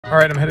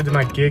Alright, I'm headed to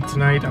my gig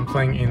tonight. I'm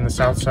playing in the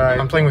South Side.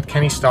 I'm playing with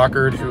Kenny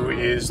Stockard, who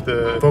is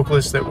the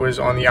vocalist that was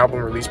on the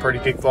album release party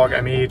gig vlog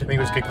I made. I think it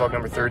was gig vlog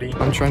number 30.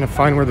 I'm trying to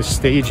find where the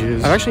stage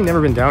is. I've actually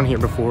never been down here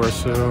before,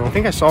 so I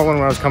think I saw one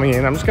when I was coming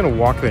in. I'm just gonna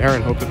walk there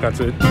and hope that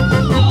that's it.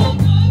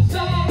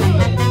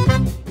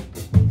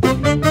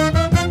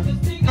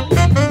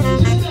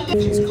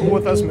 She's cool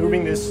with us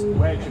moving this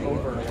wedge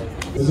over.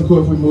 Is it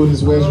cool if we move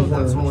this wedge over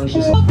her horns?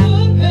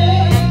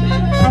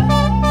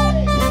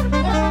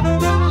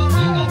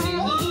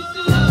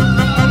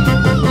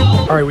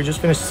 Alright, we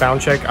just finished sound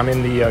check. I'm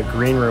in the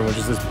green room, which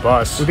is this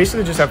bus. We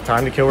basically just have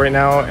time to kill right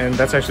now, and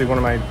that's actually one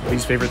of my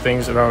least favorite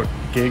things about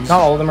gigs. Not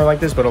all of them are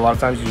like this, but a lot of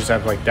times you just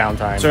have like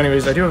downtime. So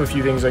anyways, I do have a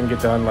few things I can get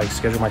done, like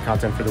schedule my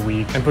content for the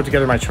week and put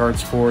together my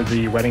charts for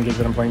the wedding gig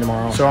that I'm playing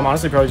tomorrow. So I'm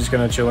honestly probably just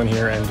gonna chill in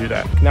here and do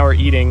that. Now we're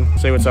eating.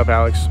 Say what's up,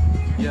 Alex.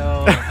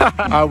 Yo.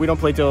 We don't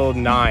play till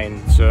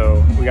 9,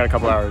 so we got a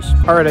couple hours.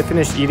 Alright, I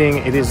finished eating.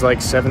 It is like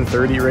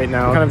 7:30 right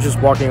now. I'm kind of just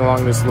walking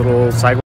along this little sidewalk.